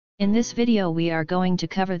In this video we are going to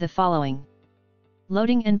cover the following: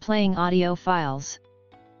 loading and playing audio files,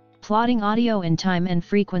 plotting audio in time and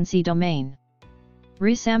frequency domain,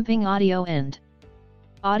 resampling audio and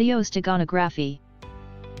audio steganography.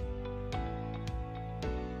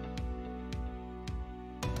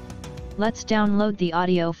 Let's download the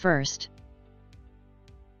audio first.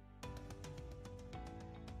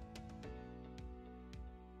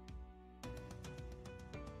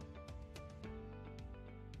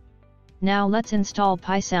 Now let's install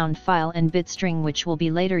PySound file and bitstring, which will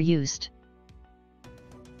be later used.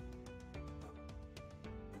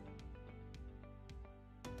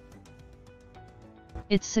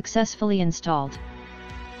 It's successfully installed.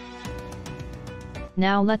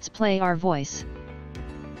 Now let's play our voice.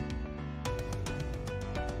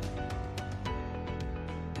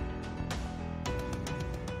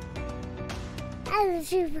 I'm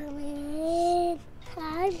Superman.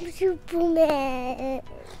 I'm Superman.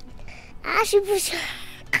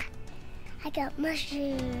 I got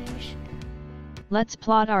mushrooms. Let's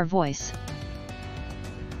plot our voice.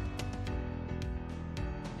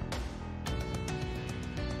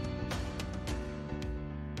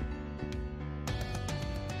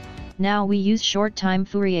 Now we use short-time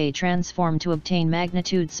Fourier transform to obtain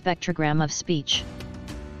magnitude spectrogram of speech.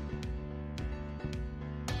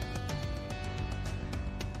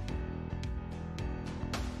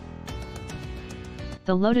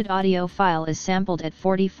 The loaded audio file is sampled at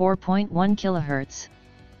 44.1 kHz.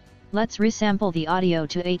 Let's resample the audio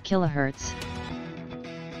to 8 kHz.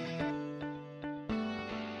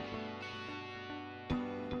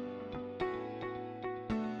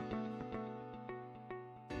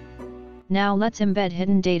 Now let's embed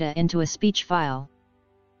hidden data into a speech file.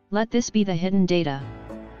 Let this be the hidden data.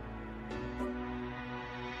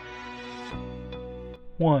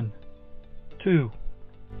 1, 2,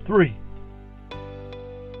 3.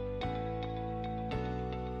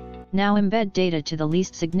 Now embed data to the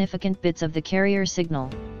least significant bits of the carrier signal.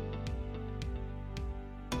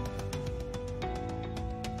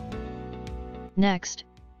 Next,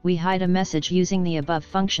 we hide a message using the above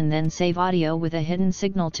function, then save audio with a hidden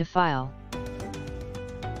signal to file.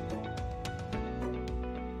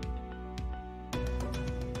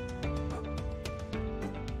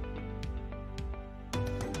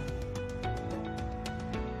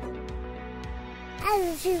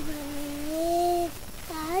 I'm Superman.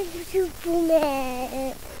 I'm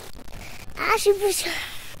Superman.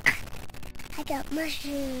 I got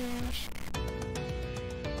mushrooms.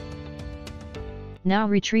 Now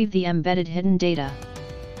retrieve the embedded hidden data.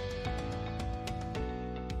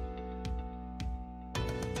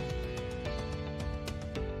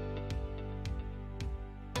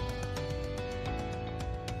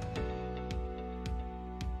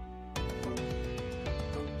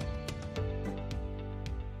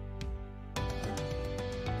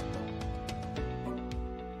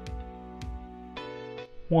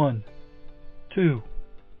 One, 2,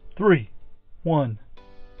 3. 1,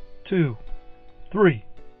 2, 3.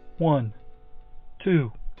 1,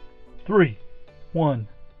 2, 3. 1,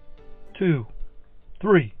 2,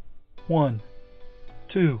 3. 1,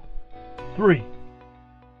 2, 3.